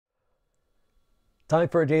Time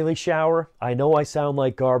for a daily shower. I know I sound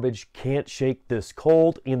like garbage. Can't shake this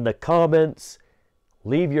cold. In the comments,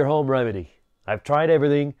 leave your home remedy. I've tried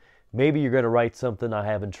everything. Maybe you're going to write something I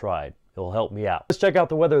haven't tried. It'll help me out. Let's check out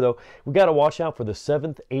the weather though. We got to watch out for the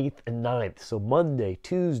 7th, 8th, and 9th. So Monday,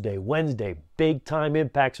 Tuesday, Wednesday, big time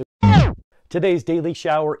impacts. Today's daily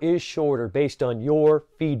shower is shorter based on your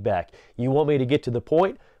feedback. You want me to get to the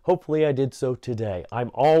point? Hopefully I did so today.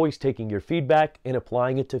 I'm always taking your feedback and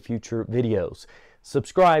applying it to future videos.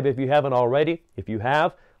 Subscribe if you haven't already. If you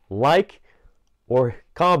have, like or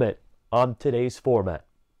comment on today's format.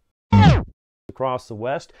 Across the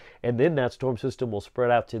west, and then that storm system will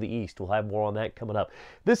spread out to the east. We'll have more on that coming up.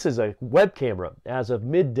 This is a web camera as of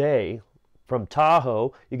midday from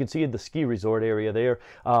Tahoe. You can see in the ski resort area there,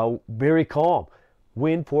 very calm.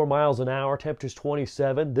 Wind 4 miles an hour, temperatures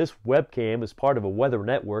 27. This webcam is part of a weather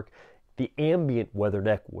network, the Ambient Weather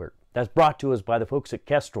Network. That's brought to us by the folks at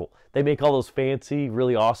Kestrel. They make all those fancy,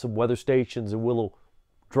 really awesome weather stations and willow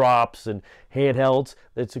drops and handhelds.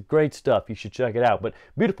 It's great stuff. You should check it out. But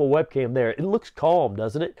beautiful webcam there. It looks calm,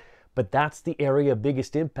 doesn't it? But that's the area of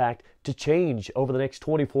biggest impact to change over the next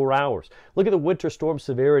 24 hours. Look at the winter storm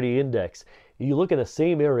severity index. You look at the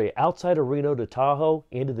same area outside of Reno to Tahoe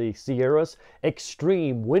into the Sierras,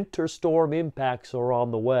 extreme winter storm impacts are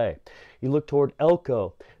on the way. You look toward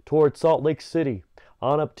Elko, toward Salt Lake City,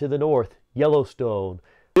 on up to the north, Yellowstone,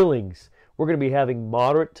 Billings. We're going to be having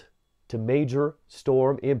moderate to major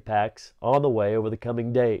storm impacts on the way over the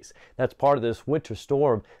coming days. That's part of this winter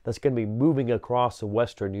storm that's going to be moving across the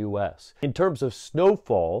western U.S. In terms of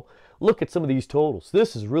snowfall, look at some of these totals.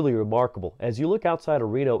 This is really remarkable. As you look outside of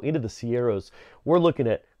Reno into the Sierras, we're looking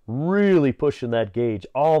at really pushing that gauge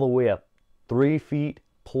all the way up 3 feet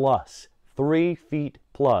plus. 3 feet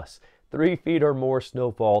plus. 3 feet or more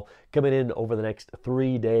snowfall coming in over the next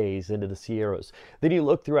 3 days into the Sierras. Then you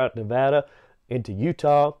look throughout Nevada, into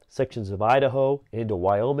Utah, sections of Idaho, into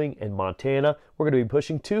Wyoming and Montana. We're going to be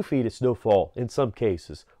pushing 2 feet of snowfall in some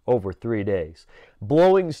cases over 3 days.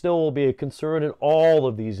 Blowing snow will be a concern in all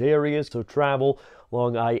of these areas, so travel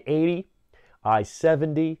along I-80,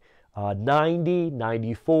 I-70, 90,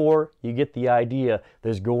 94. You get the idea.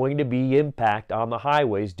 There's going to be impact on the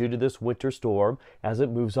highways due to this winter storm as it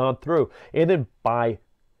moves on through. And then by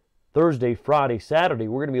Thursday, Friday, Saturday,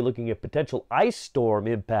 we're going to be looking at potential ice storm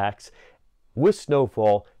impacts with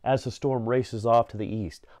snowfall as the storm races off to the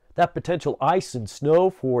east. That potential ice and snow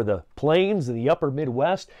for the plains in the upper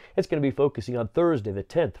Midwest, it's going to be focusing on Thursday the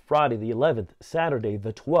 10th, Friday the 11th, Saturday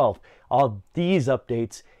the 12th. All these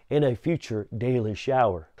updates in a future daily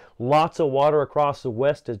shower. Lots of water across the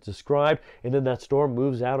west as described, and then that storm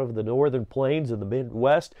moves out over the northern plains in the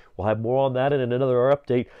Midwest. We'll have more on that in another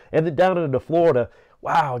update. And then down into Florida,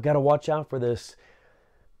 wow, got to watch out for this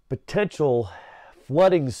potential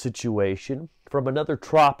flooding situation from another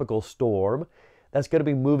tropical storm that's going to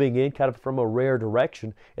be moving in kind of from a rare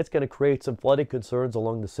direction. It's going to create some flooding concerns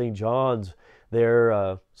along the St. Johns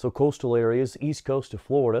there, so coastal areas, east coast of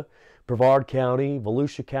Florida, Brevard County,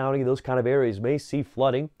 Volusia County, those kind of areas may see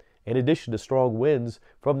flooding in addition to strong winds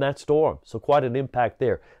from that storm. So quite an impact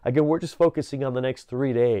there. Again, we're just focusing on the next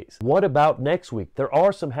 3 days. What about next week? There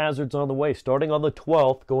are some hazards on the way, starting on the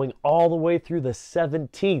 12th, going all the way through the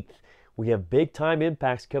 17th. We have big time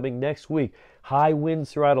impacts coming next week. High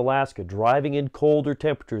winds throughout Alaska, driving in colder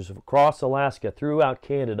temperatures across Alaska, throughout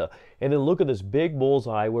Canada. And then look at this big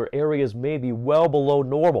bullseye where areas may be well below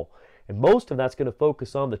normal. And most of that's going to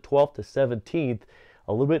focus on the 12th to 17th,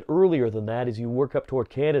 a little bit earlier than that as you work up toward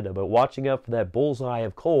Canada. But watching out for that bullseye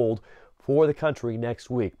of cold for the country next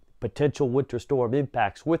week. Potential winter storm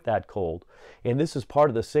impacts with that cold. And this is part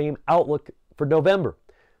of the same outlook for November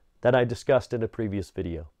that I discussed in a previous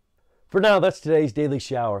video. For now, that's today's daily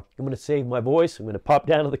shower. I'm going to save my voice. I'm going to pop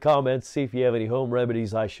down to the comments, see if you have any home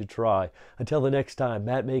remedies I should try. Until the next time,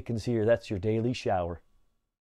 Matt Makins here. That's your daily shower.